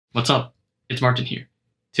What's up? It's Martin here.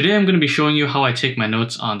 Today I'm going to be showing you how I take my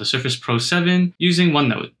notes on the Surface Pro 7 using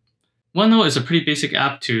OneNote. OneNote is a pretty basic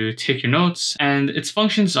app to take your notes, and its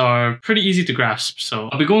functions are pretty easy to grasp. So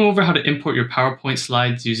I'll be going over how to import your PowerPoint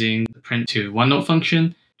slides using the print to OneNote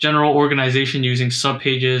function, general organization using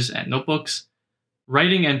subpages and notebooks,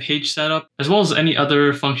 writing and page setup, as well as any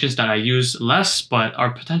other functions that I use less but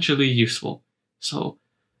are potentially useful. So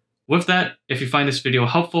with that, if you find this video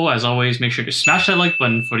helpful, as always, make sure to smash that like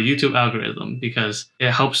button for the YouTube algorithm because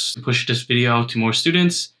it helps push this video out to more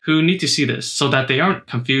students who need to see this so that they aren't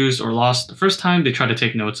confused or lost the first time they try to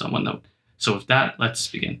take notes on OneNote. So with that, let's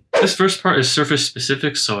begin. This first part is Surface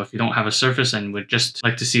specific, so if you don't have a Surface and would just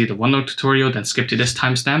like to see the OneNote tutorial, then skip to this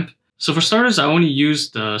timestamp. So for starters, I only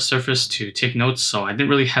used the Surface to take notes, so I didn't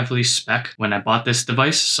really heavily spec when I bought this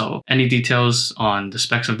device, so any details on the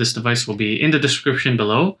specs of this device will be in the description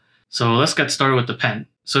below. So let's get started with the pen.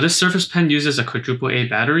 So this Surface Pen uses a quadruple A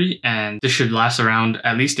battery, and this should last around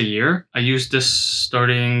at least a year. I used this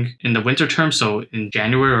starting in the winter term, so in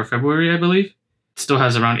January or February, I believe. It still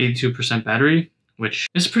has around 82% battery, which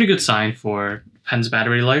is a pretty good sign for pen's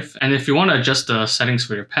battery life. And if you want to adjust the settings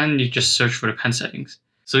for your pen, you just search for the pen settings.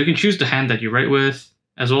 So you can choose the hand that you write with,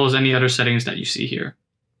 as well as any other settings that you see here.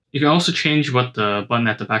 You can also change what the button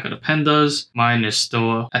at the back of the pen does. Mine is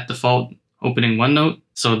still at default opening OneNote.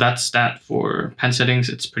 So that's that for pen settings.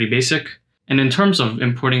 It's pretty basic. And in terms of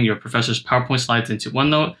importing your professor's PowerPoint slides into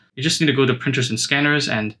OneNote, you just need to go to printers and scanners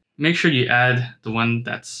and make sure you add the one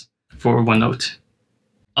that's for OneNote.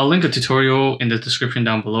 I'll link a tutorial in the description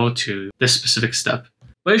down below to this specific step.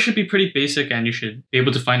 But it should be pretty basic and you should be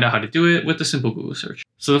able to find out how to do it with a simple Google search.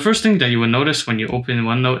 So the first thing that you will notice when you open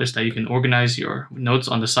OneNote is that you can organize your notes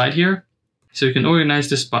on the side here. So you can organize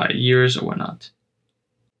this by years or whatnot.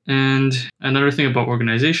 And another thing about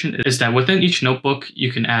organization is that within each notebook,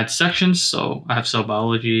 you can add sections. So I have cell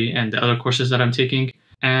biology and the other courses that I'm taking.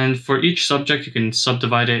 And for each subject, you can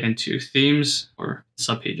subdivide it into themes or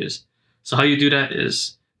subpages. So how you do that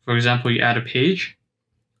is, for example, you add a page,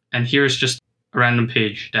 and here is just a random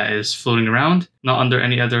page that is floating around, not under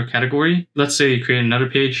any other category. Let's say you create another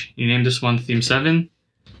page, you name this one Theme 7.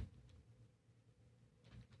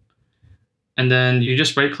 And then you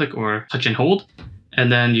just right click or touch and hold, and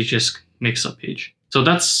then you just make subpage. So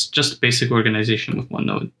that's just basic organization with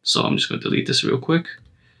OneNote. So I'm just going to delete this real quick.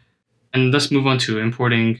 And let's move on to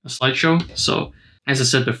importing a slideshow. So as I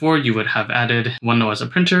said before, you would have added OneNote as a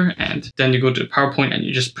printer, and then you go to PowerPoint and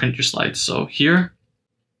you just print your slides. So here,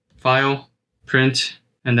 File, Print,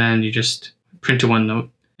 and then you just print to OneNote,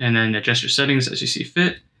 and then adjust your settings as you see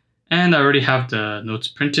fit. And I already have the notes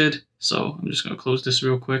printed, so I'm just going to close this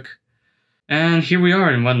real quick. And here we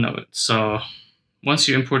are in OneNote. So once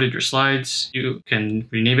you imported your slides, you can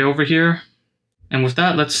rename it over here. And with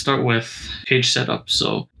that, let's start with page setup.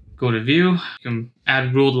 So go to View, you can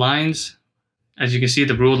add ruled lines. As you can see,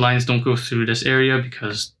 the ruled lines don't go through this area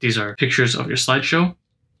because these are pictures of your slideshow.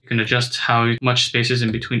 You can adjust how much space is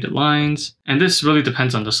in between the lines. And this really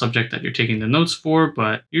depends on the subject that you're taking the notes for,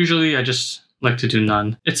 but usually I just like to do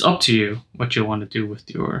none. It's up to you what you want to do with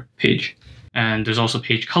your page. And there's also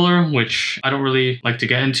page color, which I don't really like to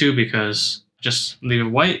get into because just leave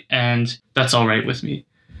it white, and that's all right with me.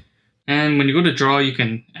 And when you go to draw, you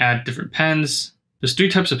can add different pens. There's 3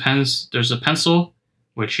 types of pens. There's a pencil,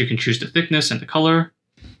 which you can choose the thickness and the color,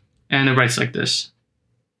 and it writes like this.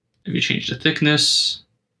 If you change the thickness,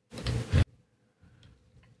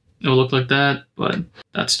 it'll look like that, but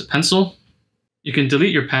that's the pencil. You can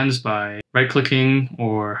delete your pens by right-clicking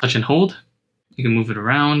or touch and hold. You can move it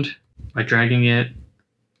around by dragging it.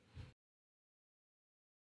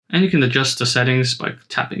 And you can adjust the settings by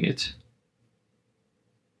tapping it.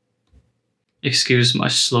 Excuse my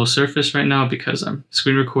slow surface right now because I'm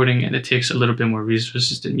screen recording and it takes a little bit more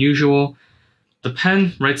resources than usual. The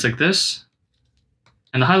pen writes like this.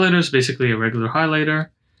 And the highlighter is basically a regular highlighter.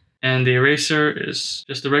 And the eraser is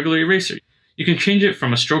just a regular eraser. You can change it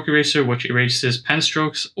from a stroke eraser, which erases pen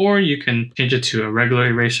strokes, or you can change it to a regular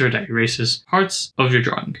eraser that erases parts of your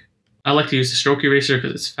drawing. I like to use the stroke eraser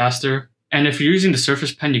because it's faster. And if you're using the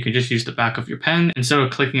Surface Pen, you can just use the back of your pen instead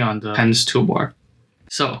of clicking on the pen's toolbar.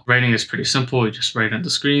 So writing is pretty simple. You just write on the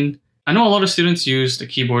screen. I know a lot of students use the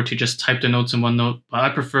keyboard to just type the notes in OneNote, but I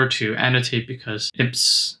prefer to annotate because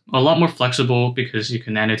it's a lot more flexible because you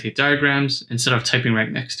can annotate diagrams instead of typing right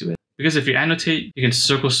next to it. Because if you annotate, you can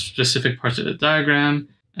circle specific parts of the diagram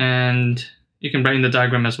and you can write in the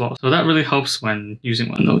diagram as well. So that really helps when using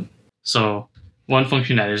OneNote. So one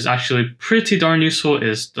function that is actually pretty darn useful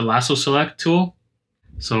is the lasso select tool.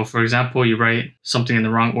 So for example, you write something in the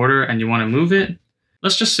wrong order and you want to move it.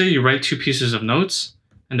 Let's just say you write 2 pieces of notes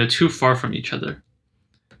and they're too far from each other.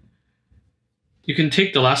 You can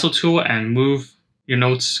take the lasso tool and move your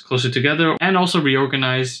notes closer together and also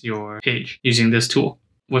reorganize your page using this tool.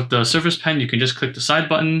 With the Surface Pen, you can just click the side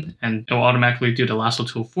button and it will automatically do the lasso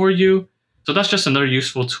tool for you. So that's just another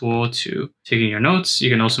useful tool to taking your notes. You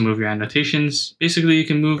can also move your annotations. Basically, you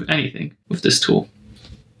can move anything with this tool.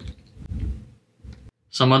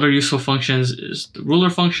 Some other useful functions is the ruler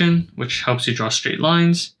function, which helps you draw straight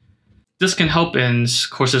lines. This can help in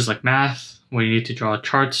courses like math, where you need to draw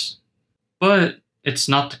charts, but it's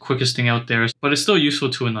not the quickest thing out there, but it's still a useful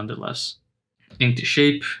tool nonetheless. Ink to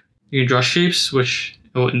shape. You can draw shapes, which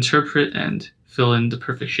it will interpret and fill in the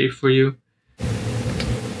perfect shape for you.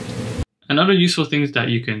 And other useful things that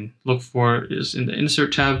you can look for is in the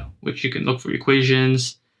Insert tab, which you can look for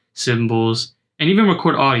equations, symbols, and even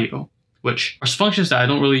record audio, which are functions that I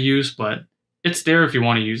don't really use, but it's there if you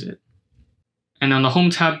want to use it. And on the Home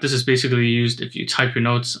tab, this is basically used if you type your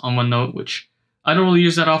notes on OneNote, which I don't really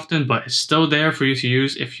use that often, but it's still there for you to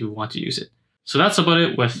use if you want to use it. So that's about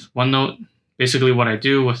it with OneNote. Basically what I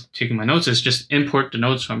do with taking my notes is just import the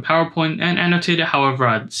notes from PowerPoint and annotate it however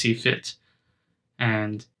I see fit.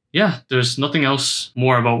 And yeah, there's nothing else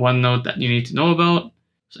more about OneNote that you need to know about.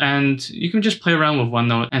 And you can just play around with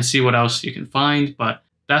OneNote and see what else you can find, but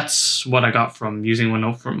that's what I got from using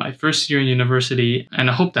OneNote for my first year in university, and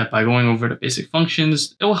I hope that by going over the basic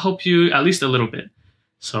functions, it will help you at least a little bit.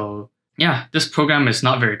 So yeah, this program is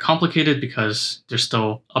not very complicated because they're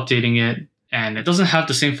still updating it, and it doesn't have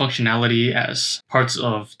the same functionality as parts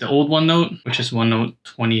of the old OneNote, which is OneNote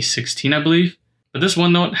 2016, I believe. But this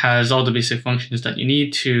OneNote has all the basic functions that you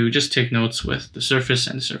need to just take notes with the Surface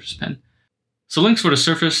and the Surface Pen. So links for the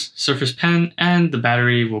Surface Pen, and the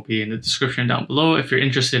battery will be in the description down below if you're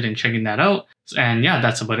interested in checking that out. And yeah,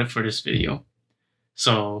 that's about it for this video.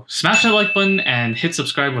 So smash that like button and hit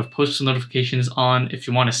subscribe with post notifications on if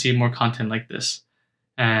you want to see more content like this.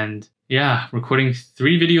 And yeah, recording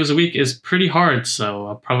 3 videos a week is pretty hard, so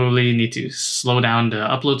I'll probably need to slow down the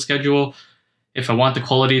upload schedule if I want the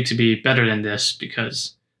quality to be better than this,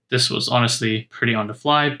 because this was honestly pretty on the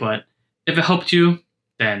fly. But if it helped you,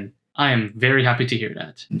 then I am very happy to hear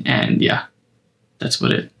that. And yeah, that's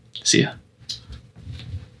about it. See ya.